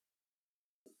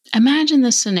Imagine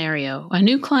this scenario. A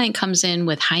new client comes in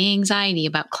with high anxiety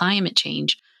about climate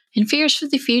change and fears for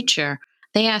the future.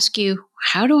 They ask you,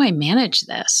 how do I manage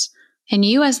this? And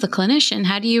you, as the clinician,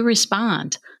 how do you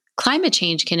respond? Climate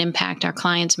change can impact our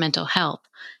clients' mental health.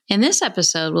 In this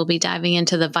episode, we'll be diving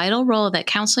into the vital role that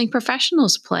counseling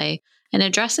professionals play in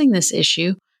addressing this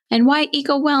issue and why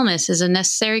eco-wellness is a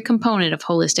necessary component of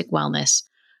holistic wellness.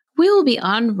 We will be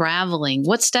unraveling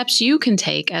what steps you can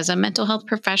take as a mental health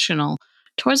professional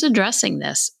towards addressing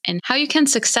this and how you can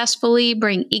successfully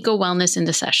bring eco-wellness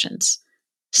into sessions.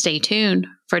 Stay tuned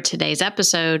for today's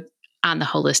episode on the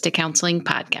Holistic Counseling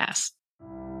Podcast.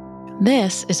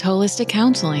 This is Holistic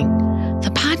Counseling, the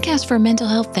podcast for mental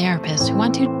health therapists who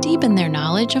want to deepen their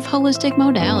knowledge of holistic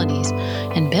modalities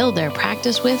and build their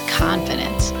practice with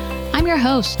confidence. I'm your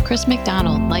host, Chris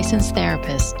McDonald, licensed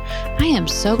therapist. I am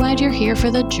so glad you're here for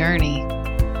the journey.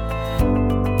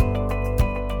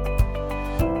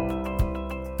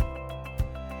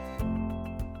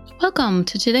 Welcome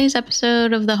to today's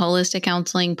episode of the Holistic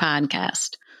Counseling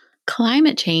Podcast.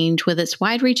 Climate change, with its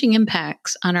wide-reaching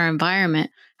impacts on our environment,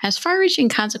 has far-reaching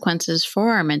consequences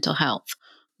for our mental health.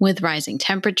 With rising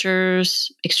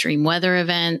temperatures, extreme weather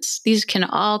events, these can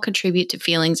all contribute to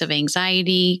feelings of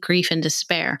anxiety, grief, and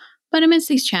despair. But amidst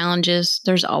these challenges,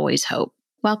 there's always hope.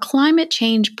 While climate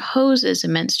change poses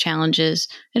immense challenges,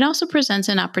 it also presents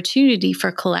an opportunity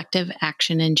for collective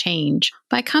action and change.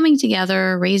 By coming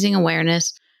together, raising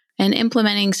awareness, and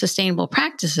implementing sustainable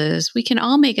practices, we can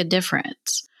all make a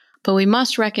difference. But we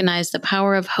must recognize the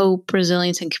power of hope,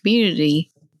 resilience, and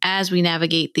community as we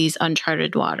navigate these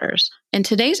uncharted waters. In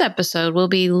today's episode, we'll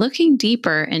be looking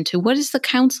deeper into what is the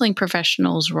counseling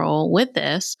professional's role with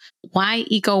this, why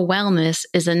eco-wellness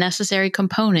is a necessary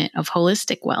component of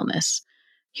holistic wellness.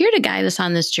 Here to guide us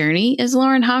on this journey is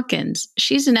Lauren Hawkins.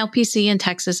 She's an LPC in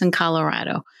Texas and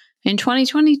Colorado. In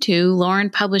 2022,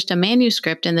 Lauren published a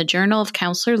manuscript in the Journal of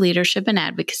Counselor Leadership and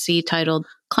Advocacy titled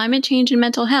Climate Change and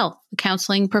Mental Health, the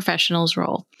Counseling Professional's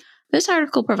Role. This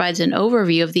article provides an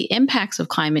overview of the impacts of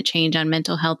climate change on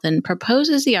mental health and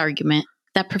proposes the argument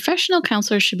that professional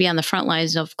counselors should be on the front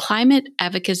lines of climate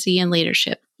advocacy and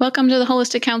leadership. Welcome to the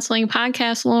Holistic Counseling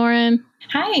Podcast, Lauren.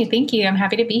 Hi, thank you. I'm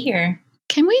happy to be here.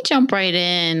 Can we jump right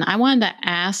in? I wanted to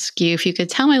ask you if you could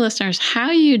tell my listeners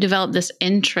how you developed this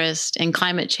interest in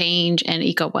climate change and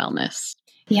eco-wellness.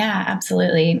 Yeah,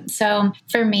 absolutely. So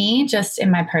for me, just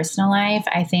in my personal life,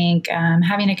 I think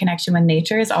having a connection with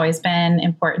nature has always been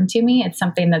important to me. It's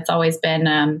something that's always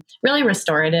been really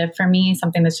restorative for me,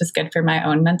 something that's just good for my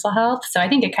own mental health. So I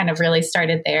think it kind of really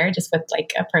started there, just with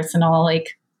like a personal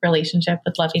relationship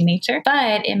with loving nature.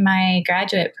 But in my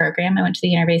graduate program, I went to the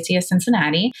University of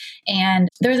Cincinnati, and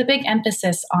there was a big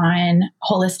emphasis on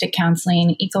holistic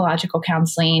counseling, ecological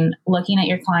counseling, looking at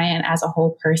your client as a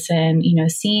whole person,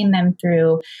 seeing them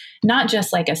through not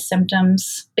just like a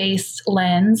symptoms-based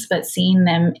lens, but seeing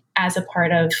them as a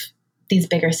part of these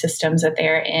bigger systems that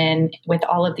they're in with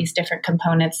all of these different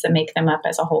components that make them up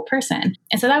as a whole person.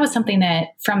 And so that was something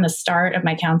that from the start of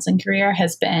my counseling career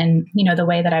has been, the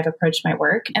way that I've approached my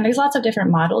work. And there's lots of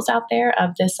different models out there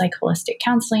of this holistic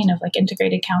counseling, of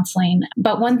integrated counseling.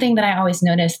 But one thing that I always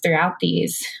noticed throughout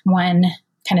these, one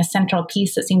kind of central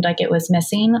piece that seemed like it was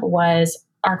missing was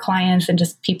our clients and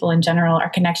just people in general, our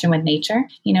connection with nature.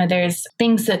 There's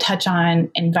things that touch on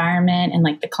environment and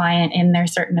the client in their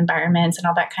certain environments and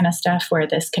all that kind of stuff where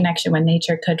this connection with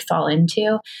nature could fall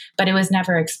into, but it was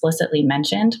never explicitly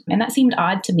mentioned. And that seemed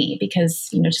odd to me because,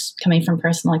 just coming from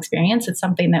personal experience, it's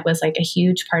something that was a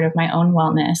huge part of my own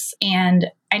wellness. And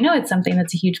I know it's something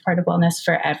that's a huge part of wellness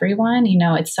for everyone.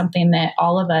 It's something that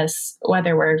all of us,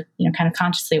 whether we're, kind of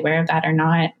consciously aware of that or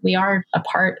not, we are a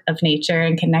part of nature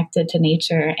and connected to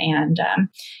nature. And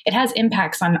it has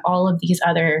impacts on all of these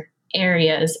other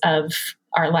areas of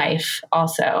our life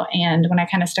also. And when I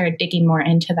kind of started digging more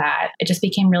into that, it just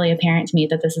became really apparent to me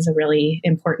that this is a really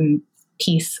important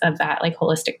piece of that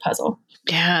holistic puzzle.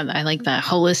 Yeah, I like that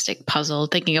holistic puzzle,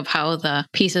 thinking of how the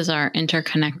pieces are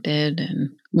interconnected and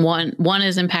one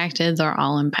is impacted, they're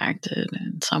all impacted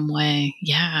in some way.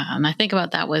 Yeah. And I think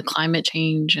about that with climate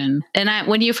change. And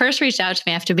when you first reached out to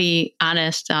me, I have to be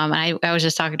honest, I was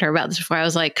just talking to her about this before. I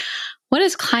was like, what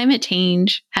does climate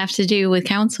change have to do with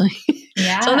counseling?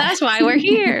 Yeah. So that's why we're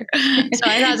here. So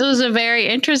I thought this was a very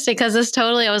interesting because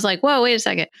I was like, whoa, wait a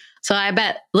second. So I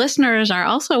bet listeners are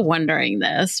also wondering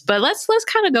this, but let's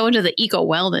kind of go into the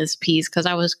eco-wellness piece because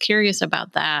I was curious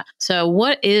about that. So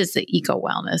what is the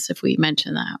eco-wellness, if we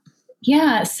mention that?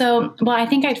 Yeah. So, I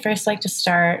think I'd first like to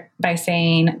start by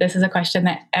saying this is a question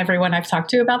that everyone I've talked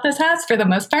to about this has, for the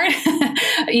most part.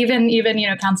 even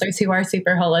counselors who are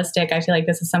super holistic, I feel like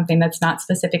this is something that's not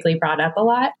specifically brought up a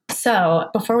lot. So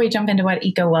before we jump into what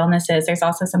eco-wellness is, there's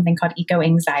also something called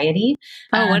eco-anxiety.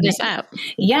 Oh, what is that?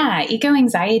 Yeah,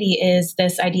 eco-anxiety is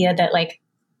this idea that like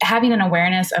having an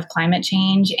awareness of climate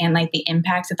change and like the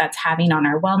impacts that that's having on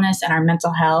our wellness and our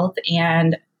mental health,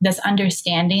 and this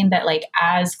understanding that like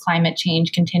as climate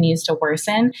change continues to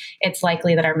worsen, it's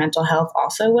likely that our mental health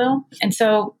also will. And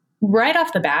so right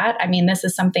off the bat, I mean, this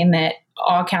is something that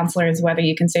all counselors, whether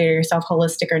you consider yourself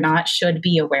holistic or not, should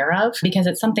be aware of, because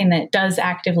it's something that does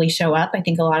actively show up. I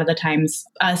think a lot of the times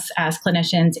us as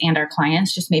clinicians and our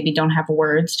clients just maybe don't have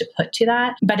words to put to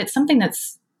that, but it's something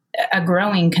that's a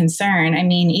growing concern. I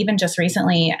mean, even just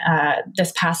recently,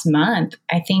 this past month,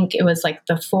 I think it was like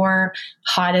the 4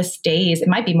 hottest days. It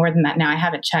might be more than that now. I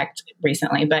haven't checked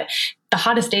recently, but the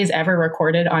hottest days ever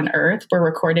recorded on Earth were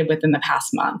recorded within the past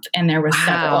month. And there were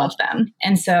several of them.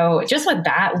 And so just with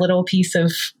that little piece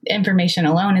of information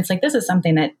alone, it's like, this is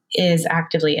something that is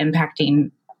actively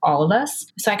impacting all of us.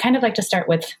 So I kind of like to start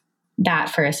with that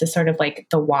first, is sort of like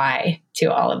the why to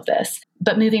all of this.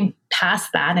 But moving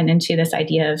past that and into this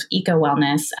idea of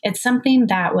eco-wellness, it's something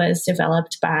that was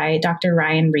developed by Dr.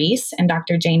 Ryan Reese and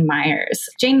Dr. Jane Myers.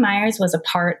 Jane Myers was a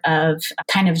part of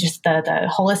kind of just the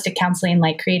holistic counseling,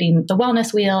 like creating the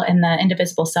wellness wheel and the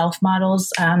indivisible self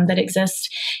models that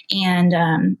exist.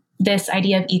 And this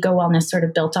idea of eco-wellness sort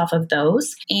of built off of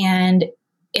those. And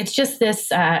it's just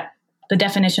this the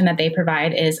definition that they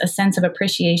provide is a sense of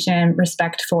appreciation,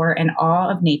 respect for, and awe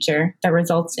of nature that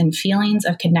results in feelings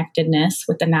of connectedness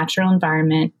with the natural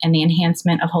environment and the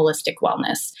enhancement of holistic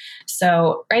wellness.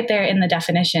 So right there in the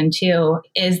definition too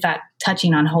is that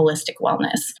touching on holistic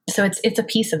wellness. So it's a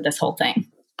piece of this whole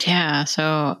thing. Yeah.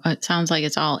 So it sounds like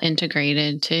it's all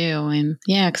integrated too. And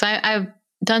yeah, because I've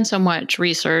done so much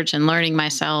research and learning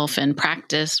myself and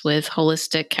practice with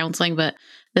holistic counseling, but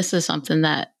this is something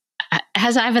that I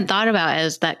haven't thought about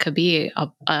as that could be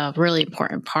a really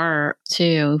important part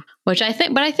too, which I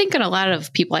think in a lot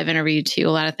of people I've interviewed too,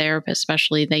 a lot of therapists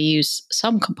especially, they use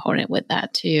some component with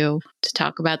that too, to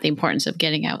talk about the importance of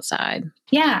getting outside.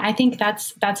 Yeah, I think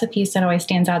that's a piece that always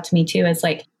stands out to me too, is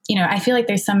like, I feel like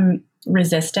there's some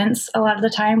resistance a lot of the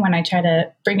time when I try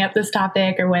to bring up this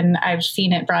topic, or when I've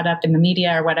seen it brought up in the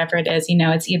media or whatever it is.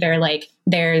 It's either like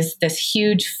there's this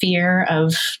huge fear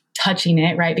of touching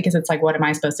it, right? Because it's like, what am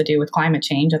I supposed to do with climate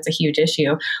change? That's a huge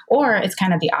issue. Or it's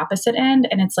kind of the opposite end.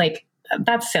 And it's like,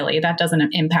 that's silly. That doesn't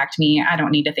impact me. I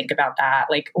don't need to think about that.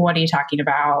 Like, what are you talking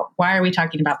about? Why are we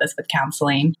talking about this with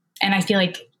counseling? And I feel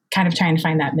like kind of trying to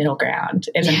find that middle ground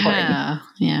is important.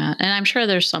 Yeah. And I'm sure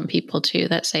there's some people too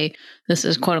that say this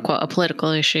is quote unquote a political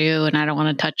issue and I don't want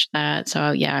to touch that.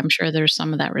 So yeah, I'm sure there's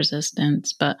some of that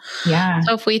resistance. But yeah.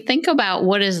 So if we think about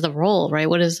what is the role, right?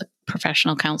 What is the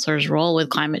professional counselor's role with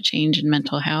climate change and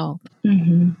mental health?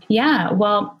 Mm-hmm. Yeah.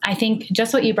 Well, I think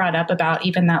just what you brought up about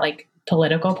even that like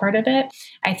political part of it,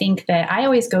 I think that I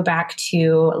always go back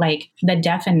to like the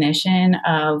definition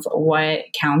of what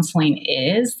counseling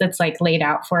is that's like laid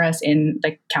out for us in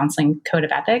the counseling code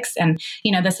of ethics. And,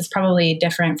 this is probably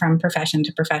different from profession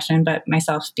to profession, but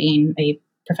myself being a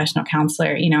professional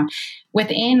counselor,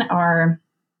 within our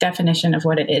definition of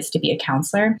what it is to be a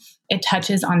counselor, it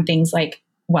touches on things like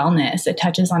wellness. It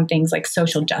touches on things like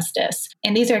social justice.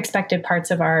 And these are expected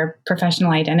parts of our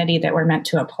professional identity that we're meant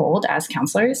to uphold as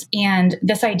counselors. And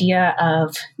this idea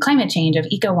of climate change, of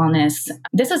eco-wellness,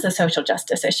 this is a social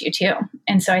justice issue too.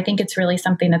 And so I think it's really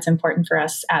something that's important for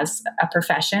us as a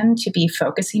profession to be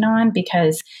focusing on,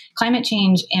 because climate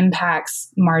change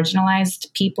impacts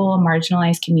marginalized people,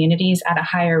 marginalized communities at a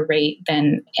higher rate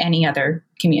than any other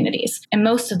communities. And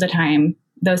most of the time,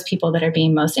 those people that are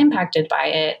being most impacted by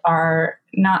it are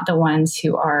not the ones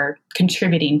who are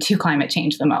contributing to climate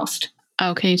change the most.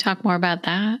 Oh, can you talk more about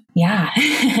that? Yeah.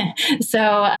 So,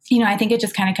 I think it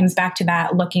just kind of comes back to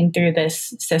that, looking through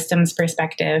this systems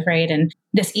perspective, right? And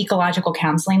this ecological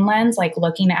counseling lens, like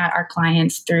looking at our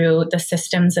clients through the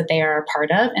systems that they are a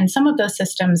part of. And some of those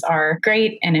systems are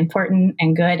great and important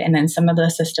and good. And then some of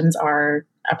those systems are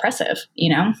oppressive,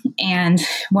 And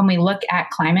when we look at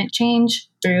climate change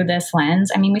through this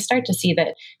lens, we start to see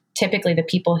that typically the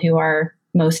people who are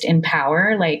most in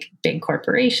power, like big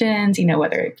corporations,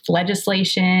 whether it's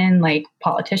legislation, like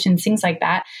politicians, things like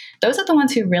that, those are the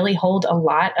ones who really hold a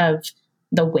lot of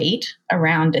the weight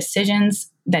around decisions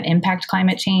that impact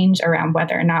climate change, around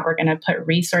whether or not we're going to put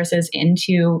resources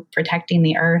into protecting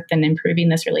the earth and improving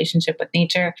this relationship with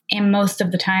nature. And most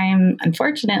of the time,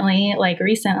 unfortunately, like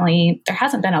recently, there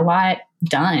hasn't been a lot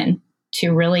done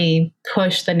to really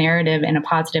push the narrative in a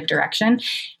positive direction.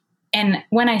 And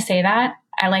when I say that,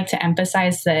 I like to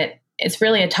emphasize that it's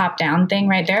really a top-down thing,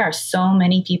 right? There are so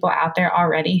many people out there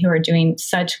already who are doing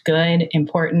such good,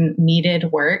 important,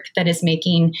 needed work that is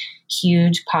making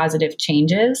huge positive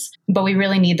changes. But we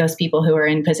really need those people who are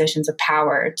in positions of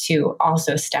power to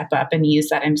also step up and use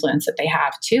that influence that they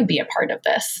have to be a part of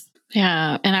this.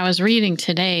 Yeah. And I was reading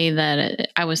today that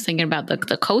I was thinking about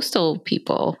the coastal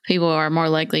people. People are more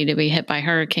likely to be hit by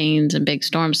hurricanes and big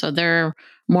storms. So they're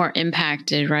more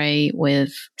impacted, right,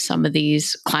 with some of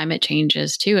these climate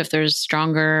changes too. If there's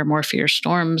stronger, more fierce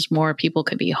storms, more people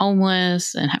could be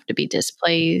homeless and have to be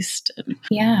displaced.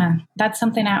 Yeah, that's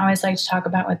something I always like to talk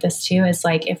about with this too, is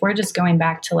like, if we're just going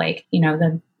back to like,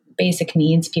 the basic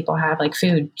needs people have, like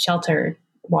food, shelter,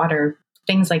 water,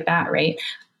 things like that, right?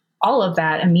 All of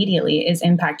that immediately is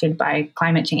impacted by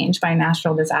climate change, by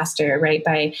natural disaster, right?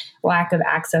 By lack of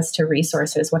access to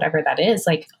resources, whatever that is.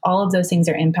 Like, all of those things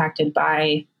are impacted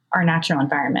by our natural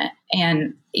environment.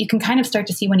 And you can kind of start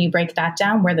to see when you break that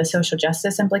down where the social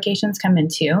justice implications come in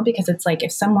too, because it's like,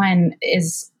 if someone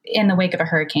is in the wake of a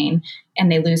hurricane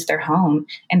and they lose their home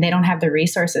and they don't have the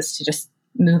resources to just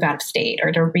move out of state or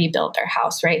to rebuild their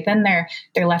house, right? Then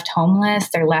they're left homeless,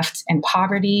 they're left in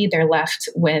poverty, they're left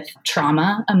with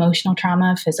trauma, emotional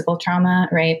trauma, physical trauma,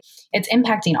 right? It's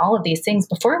impacting all of these things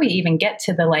before we even get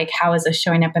to the like, how is this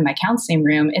showing up in my counseling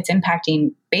room? It's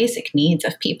impacting basic needs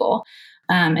of people.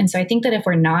 And so I think that if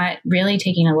we're not really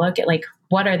taking a look at like,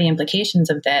 what are the implications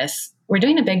of this, we're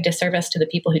doing a big disservice to the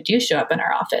people who do show up in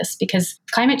our office, because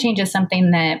climate change is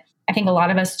something that I think a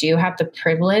lot of us do have the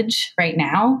privilege right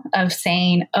now of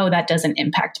saying, oh, that doesn't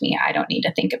impact me, I don't need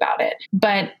to think about it.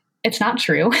 But it's not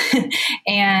true.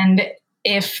 And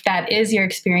if that is your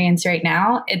experience right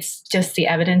now, it's just the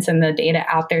evidence and the data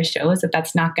out there shows that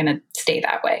that's not going to stay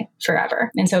that way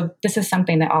forever. And so this is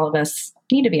something that all of us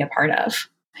need to be a part of.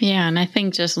 Yeah. And I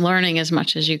think just learning as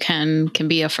much as you can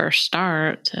be a first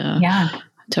start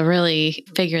to really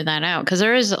figure that out. Because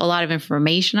there is a lot of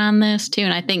information on this too.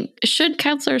 And I think, should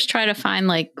counselors try to find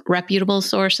like reputable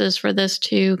sources for this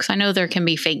too? Because I know there can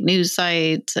be fake news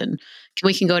sites and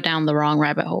we can go down the wrong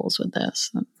rabbit holes with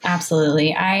this.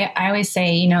 Absolutely. I always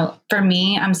say, for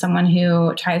me, I'm someone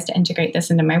who tries to integrate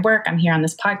this into my work. I'm here on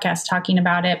this podcast talking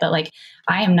about it, but like,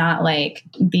 I am not like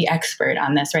the expert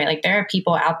on this, right? Like, there are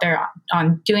people out there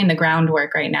on doing the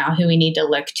groundwork right now who we need to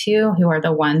look to, who are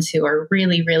the ones who are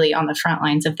really, really on the front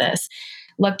lines of this.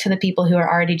 Look to the people who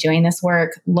are already doing this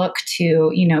work. Look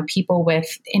to, people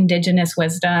with indigenous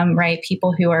wisdom, right?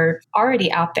 People who are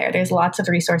already out there. There's lots of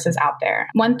resources out there.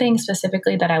 One thing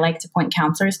specifically that I like to point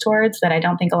counselors towards that I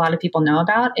don't think a lot of people know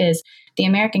about is the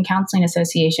American Counseling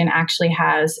Association actually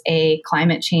has a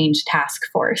climate change task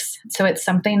force. So it's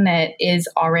something that is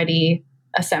already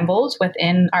assembled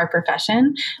within our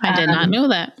profession. I did not know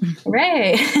that.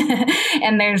 Right.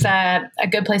 And there's a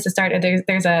good place to start.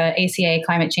 There's a ACA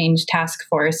climate change task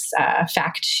force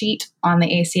fact sheet on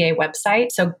the ACA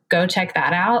website. So go check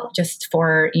that out just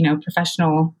for,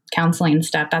 professional counseling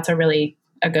stuff. That's a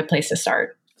good place to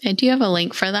start. Hey, do you have a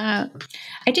link for that?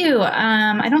 I do.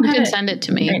 I don't have it. Send it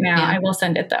to me right now. Yeah. I will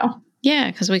send it though.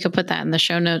 Yeah, because we could put that in the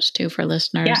show notes too for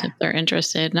listeners if they're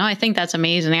interested. No, I think that's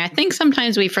amazing. I think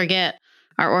sometimes we forget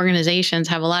our organizations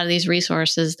have a lot of these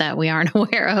resources that we aren't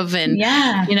aware of. And,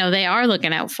 they are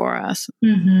looking out for us.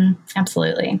 Mm-hmm.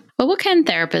 Absolutely. But what can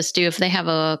therapists do if they have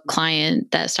a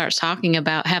client that starts talking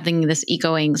about having this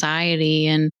eco-anxiety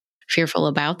and fearful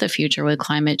about the future with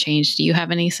climate change? Do you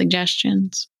have any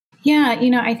suggestions? Yeah,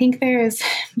 I think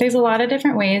there's a lot of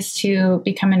different ways to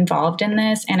become involved in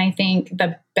this. And I think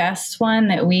the best one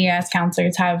that we as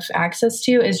counselors have access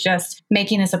to is just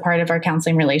making this a part of our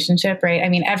counseling relationship, right? I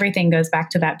mean, everything goes back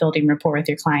to that building rapport with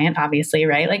your client, obviously,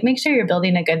 right? Like, make sure you're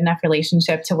building a good enough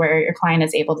relationship to where your client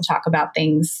is able to talk about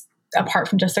things apart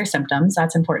from just their symptoms.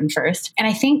 That's important first. And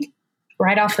I think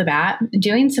right off the bat,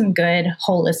 doing some good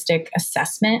holistic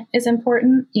assessment is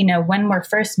important. When we're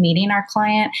first meeting our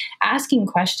client, asking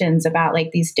questions about like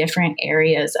these different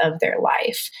areas of their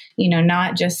life,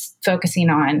 not just focusing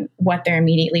on what they're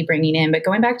immediately bringing in, but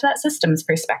going back to that systems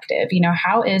perspective.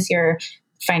 How is your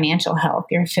financial health,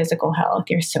 your physical health,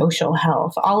 your social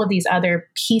health, all of these other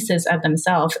pieces of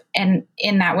themselves. And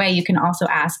in that way, you can also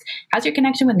ask, how's your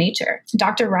connection with nature?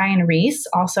 Dr. Ryan Reese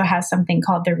also has something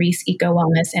called the Reese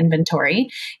Ecowellness Inventory.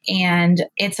 And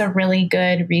it's a really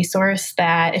good resource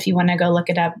that if you want to go look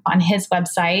it up on his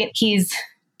website, he's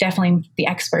definitely the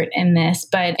expert in this,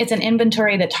 but it's an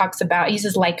inventory that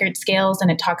uses Likert scales,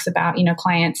 and it talks about,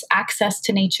 clients' access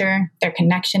to nature, their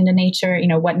connection to nature,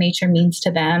 what nature means to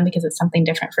them, because it's something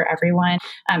different for everyone.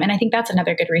 And I think that's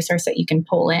another good resource that you can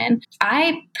pull in.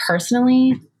 I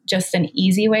personally just an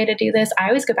easy way to do this, I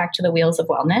always go back to the Wheels of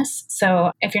Wellness.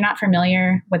 So if you're not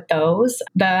familiar with those,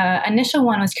 the initial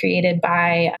one was created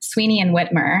by Sweeney and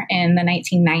Whitmer in the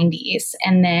 1990s.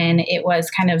 And then it was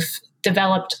kind of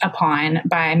developed upon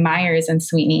by Myers and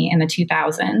Sweeney in the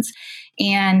 2000s.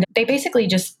 And they basically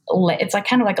just, it's like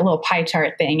kind of like a little pie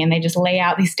chart thing. And they just lay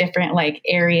out these different like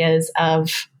areas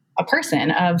of a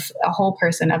person, of a whole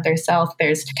person, of their self.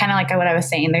 There's kind of like what I was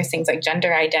saying, there's things like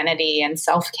gender identity and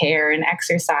self-care and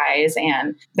exercise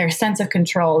and their sense of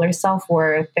control, their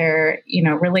self-worth, their,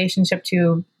 relationship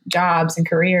to jobs and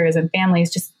careers and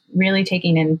families, just really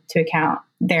taking into account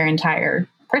their entire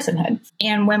personhood.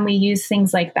 And when we use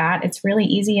things like that, it's really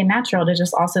easy and natural to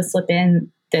just also slip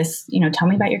in this, tell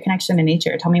me about your connection to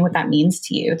nature. Tell me what that means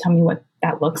to you. Tell me what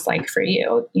that looks like for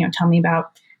you. Tell me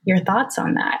about your thoughts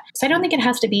on that. So I don't think it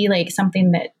has to be like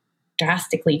something that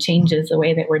drastically changes the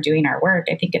way that we're doing our work.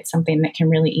 I think it's something that can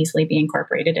really easily be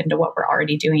incorporated into what we're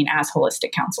already doing as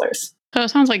holistic counselors. So it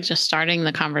sounds like just starting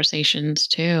the conversations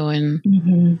too, and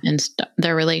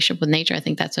their relationship with nature. I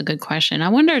think that's a good question. I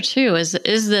wonder too, is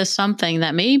this something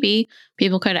that maybe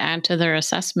people could add to their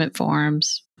assessment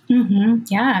forms?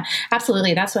 Yeah,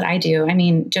 absolutely. That's what I do. I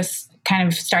mean, just kind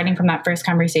of starting from that first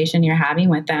conversation you're having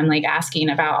with them, like asking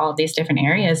about all these different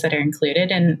areas that are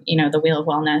included in, the Wheel of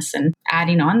Wellness, and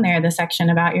adding on there the section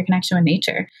about your connection with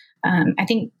nature. I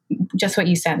think just what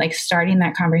you said, like starting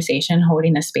that conversation,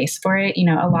 holding the space for it.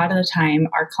 A lot of the time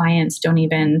our clients don't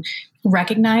even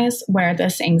recognize where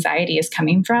this anxiety is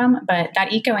coming from, but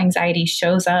that eco anxiety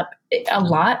shows up a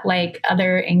lot like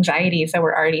other anxieties that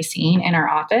we're already seeing in our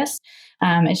office.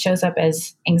 It shows up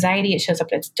as anxiety. It shows up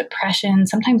as depression,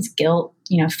 sometimes guilt,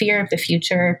 fear of the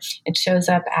future. It shows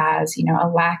up as, a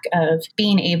lack of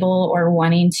being able or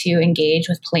wanting to engage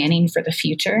with planning for the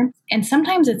future. And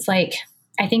sometimes it's like,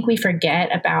 I think we forget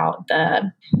about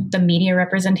the media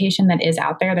representation that is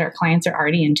out there that our clients are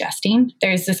already ingesting.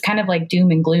 There's this kind of like doom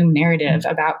and gloom narrative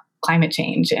about climate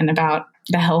change and about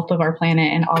the health of our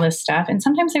planet and all this stuff. And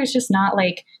sometimes there's just not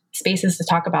like spaces to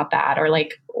talk about that, or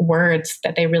like words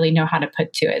that they really know how to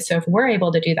put to it. So if we're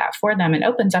able to do that for them, it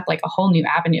opens up like a whole new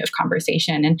avenue of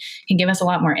conversation and can give us a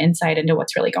lot more insight into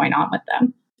what's really going on with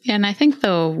them. Yeah, and I think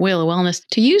the Wheel of Wellness,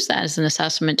 to use that as an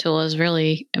assessment tool, is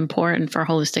really important for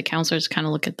holistic counselors to kind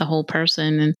of look at the whole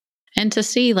person and to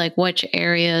see like which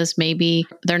areas maybe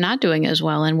they're not doing as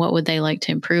well and what would they like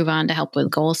to improve on to help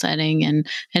with goal setting. And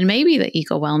maybe the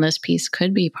eco-wellness piece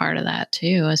could be part of that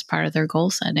too, as part of their goal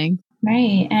setting.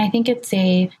 Right. And I think it's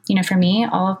for me,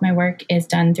 all of my work is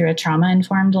done through a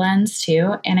trauma-informed lens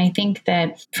too. And I think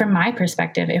that from my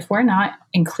perspective, if we're not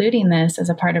including this as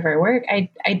a part of our work, I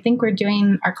think we're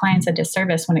doing our clients a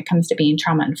disservice when it comes to being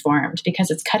trauma-informed,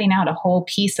 because it's cutting out a whole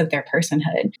piece of their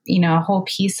personhood, a whole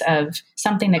piece of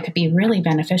something that could be really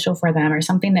beneficial for them, or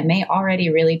something that may already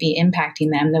really be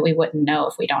impacting them that we wouldn't know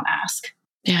if we don't ask.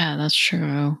 Yeah, that's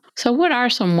true. So what are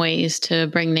some ways to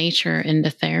bring nature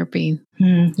into therapy?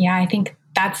 Yeah, I think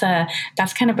that's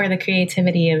kind of where the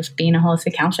creativity of being a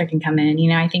holistic counselor can come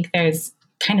in. I think there's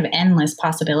kind of endless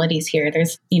possibilities here.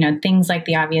 There's, things like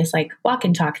the obvious, like walk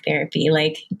and talk therapy,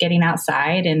 like getting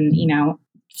outside and,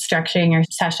 structuring your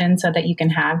session so that you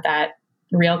can have that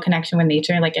real connection with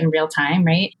nature, like in real time,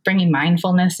 right? Bringing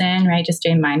mindfulness in, right? Just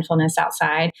doing mindfulness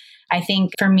outside. I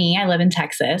think for me, I live in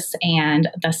Texas and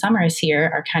the summers here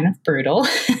are kind of brutal.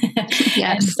 Yes.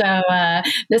 And so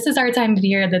this is our time of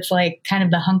year that's like kind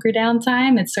of the hunker down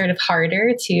time. It's sort of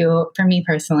harder for me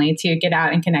personally, to get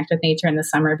out and connect with nature in the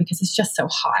summer because it's just so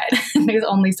hot. There's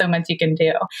only so much you can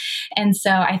do. And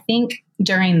so I think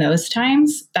during those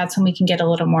times, that's when we can get a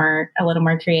little more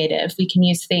creative. We can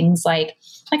use things like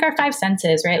our five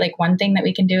senses, right? Like one thing that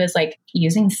we can do is like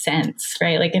using scents,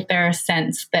 right? Like if there are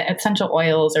scents, the essential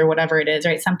oils or whatever it is,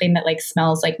 right? Something that like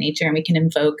smells like nature, and we can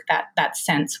invoke that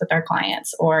sense with our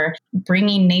clients, or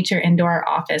bringing nature into our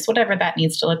office, whatever that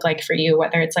needs to look like for you,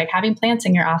 whether it's like having plants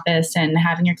in your office and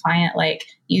having your client like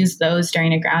use those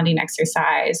during a grounding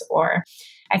exercise. Or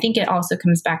I think it also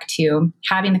comes back to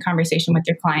having the conversation with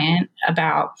your client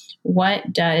about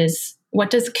what does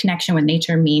connection with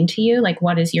nature mean to you? Like,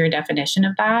 what is your definition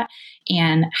of that?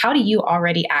 And how do you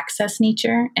already access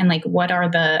nature? And like, what are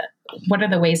the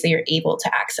ways that you're able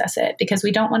to access it? Because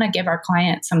we don't want to give our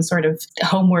client some sort of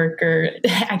homework or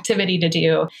activity to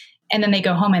do, and then they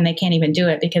go home and they can't even do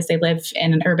it because they live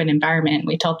in an urban environment.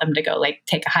 We told them to go like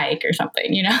take a hike or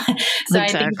something, So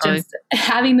exactly. I think just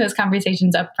having those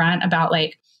conversations up front about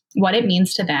like what it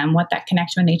means to them, what that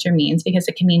connection with nature means, because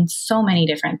it can mean so many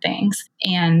different things,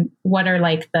 and what are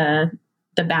like the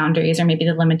boundaries or maybe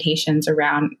the limitations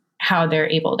around how they're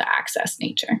able to access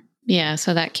nature. Yeah,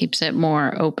 so that keeps it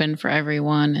more open for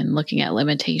everyone and looking at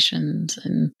limitations.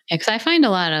 And because I find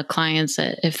a lot of clients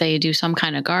that if they do some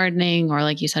kind of gardening or,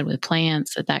 like you said, with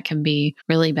plants, that can be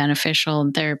really beneficial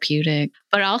and therapeutic.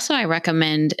 But also, I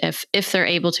recommend if they're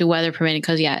able to, weather permitting,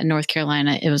 because in North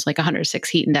Carolina it was like 106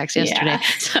 heat index yesterday, Yeah.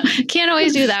 so can't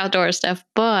always do the outdoor stuff,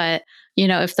 but.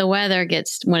 If the weather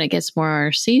when it gets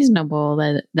more seasonable,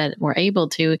 that we're able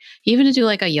to, even to do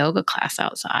like a yoga class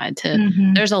outside.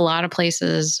 Hmm. There's a lot of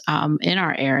places in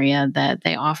our area that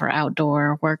they offer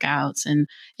outdoor workouts, and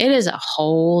it is a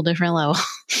whole different level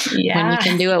when you Yeah.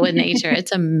 can do it with nature.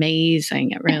 It's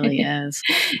amazing. It really is.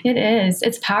 It is.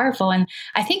 It's powerful. And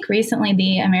I think recently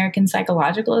the American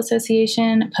Psychological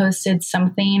Association posted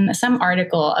some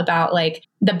article about like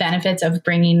the benefits of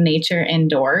bringing nature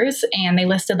indoors. And they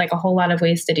listed like a whole lot of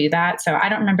ways to do that. So I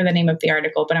don't remember the name of the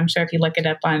article, but I'm sure if you look it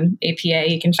up on APA,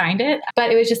 you can find it. But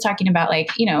it was just talking about like,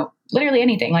 literally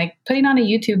anything, like putting on a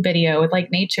YouTube video with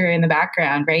like nature in the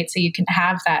background, right? So you can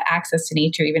have that access to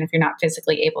nature, even if you're not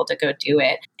physically able to go do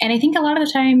it. And I think a lot of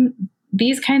the time,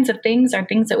 these kinds of things are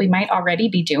things that we might already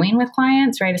be doing with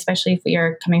clients, right? Especially if we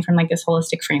are coming from like this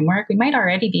holistic framework, we might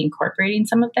already be incorporating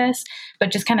some of this, but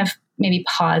just kind of maybe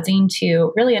pausing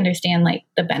to really understand like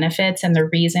the benefits and the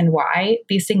reason why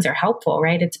these things are helpful,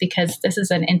 right? It's because this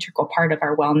is an integral part of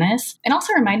our wellness, and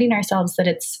also reminding ourselves that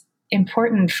it's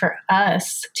important for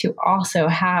us to also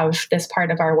have this part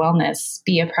of our wellness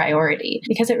be a priority,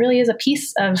 because it really is a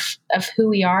piece of who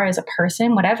we are as a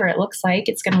person, whatever it looks like.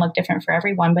 It's going to look different for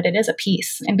everyone, but it is a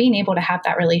piece. And being able to have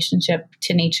that relationship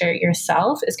to nature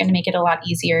yourself is going to make it a lot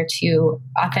easier to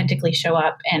authentically show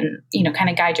up and, kind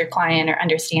of guide your client or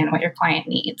understand what your client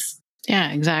needs.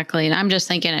 Yeah, exactly. And I'm just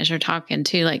thinking as you're talking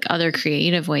too, like other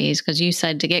creative ways, because you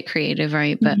said to get creative,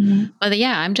 right? Mm-hmm. But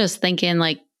yeah, I'm just thinking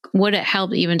like, would it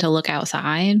help even to look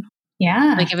outside?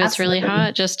 Yeah, Like if it's really absolutely.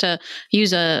 hot, just to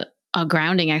use a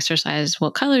grounding exercise.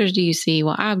 What colors do you see?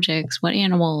 What objects? What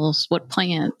animals? What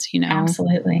plants?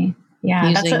 Absolutely. Yeah,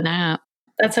 Using that.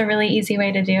 that's a really easy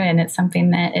way to do it. And it's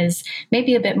something that is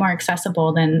maybe a bit more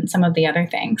accessible than some of the other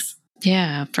things.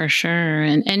 Yeah, for sure.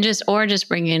 And just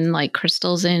bringing like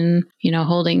crystals in,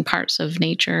 holding parts of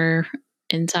nature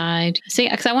inside. See,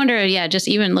 because I wonder, just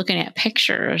even looking at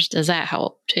pictures, does that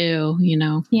help too?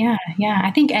 Yeah, yeah.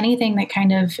 I think anything that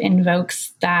kind of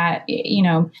invokes that,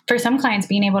 for some clients,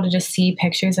 being able to just see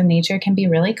pictures of nature can be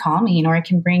really calming, or it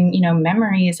can bring,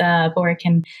 memories up, or it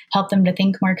can help them to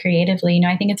think more creatively.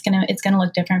 I think it's gonna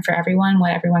look different for everyone,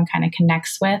 what everyone kind of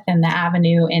connects with and the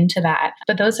avenue into that.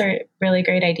 But those are really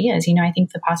great ideas. I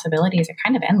think the possibilities are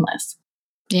kind of endless.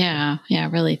 Yeah,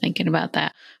 really thinking about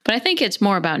that. But I think it's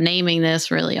more about naming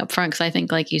this really upfront, because I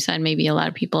think, like you said, maybe a lot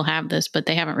of people have this, but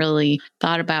they haven't really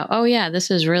thought about, oh, yeah,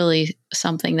 this is really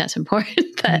something that's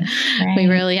important that we Right.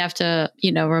 really have to,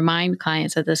 remind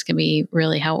clients that this can be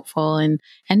really helpful, and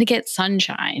to get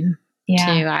sunshine Yeah.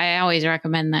 too. I always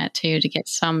recommend that too, to get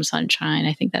some sunshine.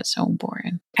 I think that's so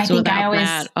important. I Because think I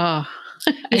without always,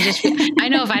 that, I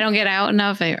know if I don't get out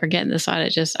enough or get in the sun,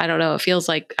 I don't know, it feels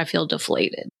like I feel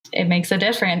deflated. it makes a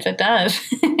difference. It does.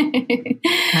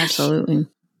 Absolutely.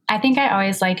 I think I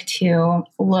always like to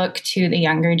look to the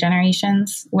younger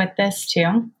generations with this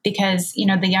too, because,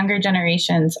 the younger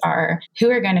generations are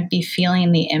who are going to be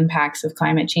feeling the impacts of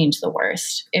climate change the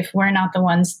worst. If we're not the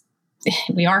ones,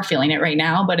 we are feeling it right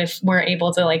now, but if we're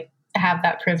able to like have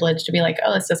that privilege to be like,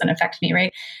 oh, this doesn't affect me,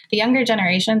 right? The younger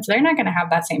generations, they're not going to have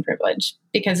that same privilege,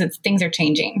 because things are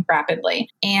changing rapidly.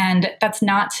 And that's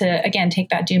not to, again, take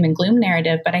that doom and gloom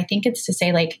narrative, but I think it's to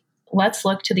say like, let's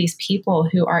look to these people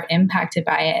who are impacted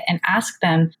by it and ask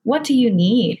them, what do you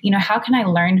need? How can I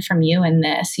learn from you in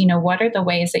this? What are the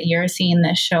ways that you're seeing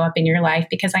this show up in your life?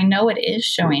 Because I know it is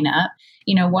showing up.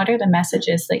 What are the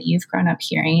messages that you've grown up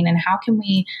hearing, and how can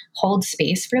we hold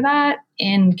space for that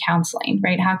in counseling,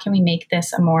 right? How can we make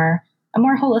this a more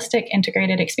holistic,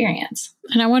 integrated experience?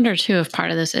 And I wonder too if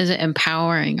part of this is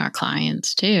empowering our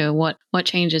clients too. What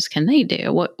changes can they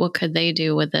do? What could they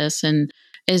do with this? And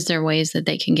is there ways that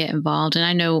they can get involved? And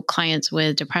I know clients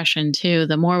with depression too,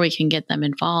 the more we can get them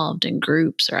involved in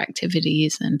groups or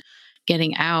activities and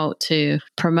getting out to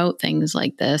promote things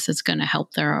like this, it's going to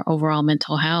help their overall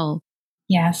mental health.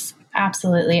 Yes,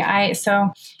 absolutely.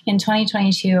 So in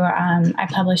 2022, I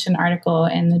published an article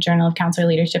in the Journal of Counselor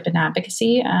Leadership and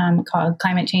Advocacy called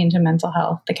 "Climate Change and Mental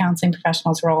Health: The Counseling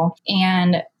Professional's Role."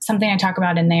 And something I talk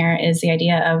about in there is the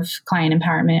idea of client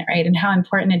empowerment, right? And how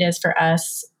important it is for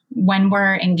us when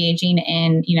we're engaging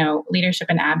in, leadership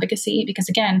and advocacy, because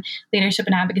again, leadership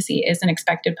and advocacy is an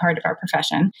expected part of our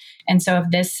profession. And so if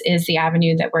this is the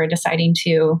avenue that we're deciding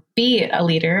to be a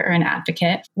leader or an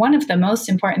advocate, one of the most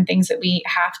important things that we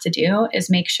have to do is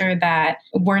make sure that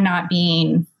we're not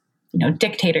being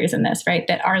dictators in this, right?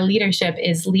 That our leadership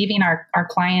is leaving our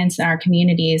clients and our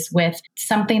communities with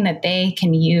something that they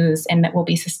can use and that will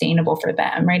be sustainable for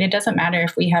them, right? It doesn't matter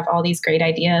if we have all these great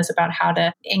ideas about how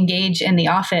to engage in the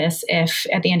office if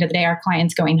at the end of the day our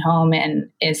client's going home and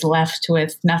is left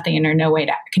with nothing or no way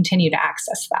to continue to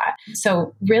access that.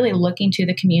 So really looking to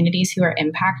the communities who are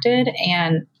impacted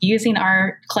and using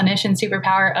our clinician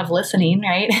superpower of listening,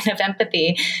 right, and of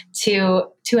empathy to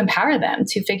empower them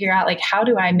to figure out, like, how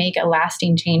do I make a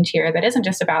lasting change here that isn't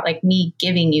just about like me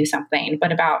giving you something, but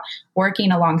about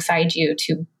working alongside you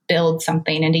to build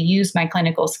something and to use my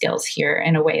clinical skills here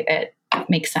in a way that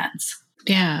makes sense.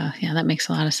 Yeah, that makes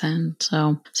a lot of sense.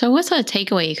 So what's a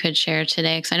takeaway you could share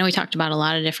today? Because I know we talked about a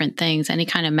lot of different things. Any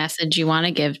kind of message you want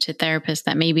to give to therapists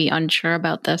that may be unsure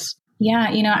about this?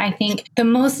 Yeah, I think the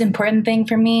most important thing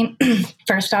for me,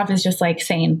 first off, is just like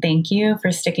saying thank you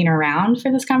for sticking around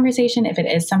for this conversation if it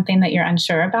is something that you're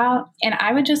unsure about. And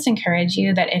I would just encourage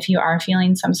you that if you are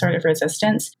feeling some sort of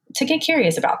resistance, to get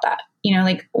curious about that.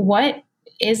 Like, what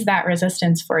is that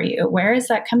resistance for you? Where is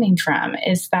that coming from?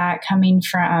 Is that coming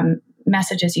from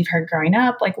messages you've heard growing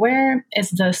up? Like, where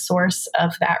is the source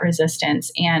of that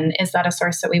resistance? And is that a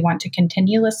source that we want to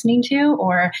continue listening to?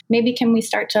 Or maybe can we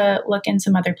start to look in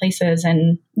some other places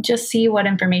and just see what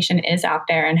information is out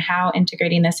there and how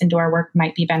integrating this into our work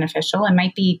might be beneficial and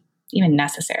might be even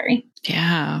necessary?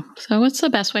 Yeah. So what's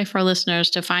the best way for listeners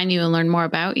to find you and learn more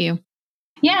about you?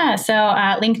 Yeah, so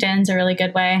LinkedIn's a really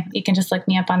good way. You can just look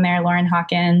me up on there, Lauren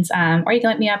Hawkins, or you can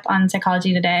look me up on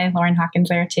Psychology Today, Lauren Hawkins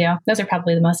there too. Those are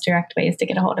probably the most direct ways to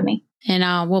get a hold of me.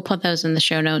 And we'll put those in the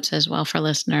show notes as well for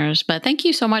listeners. But thank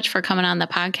you so much for coming on the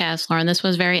podcast, Lauren. This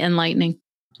was very enlightening.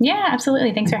 Yeah,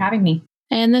 absolutely. Thanks for having me.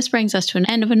 And this brings us to an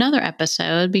end of another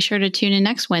episode. Be sure to tune in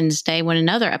next Wednesday when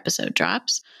another episode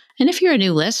drops. And if you're a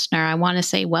new listener, I want to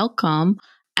say welcome.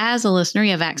 As a listener,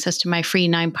 you have access to my free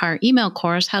 9-part email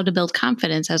course, How to Build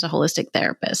Confidence as a Holistic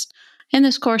Therapist. In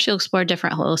this course, you'll explore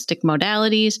different holistic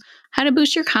modalities, how to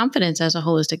boost your confidence as a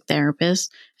holistic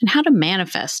therapist, and how to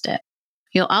manifest it.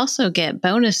 You'll also get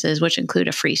bonuses, which include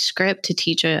a free script to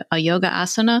teach a yoga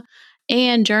asana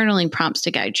and journaling prompts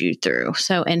to guide you through.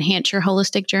 So enhance your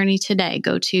holistic journey today.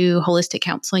 Go to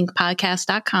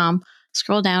holisticcounselingpodcast.com.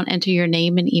 Scroll down, enter your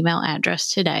name and email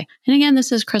address today. And again,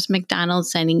 this is Chris McDonald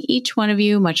sending each one of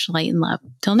you much light and love.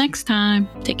 Till next time,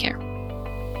 take care.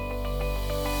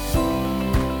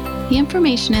 The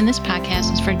information in this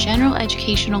podcast is for general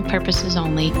educational purposes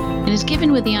only and is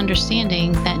given with the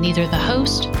understanding that neither the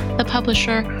host, the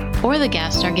publisher, or the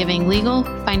guest are giving legal,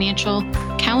 financial,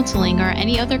 counseling, or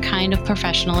any other kind of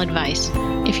professional advice.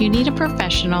 If you need a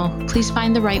professional, please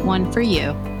find the right one for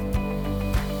you.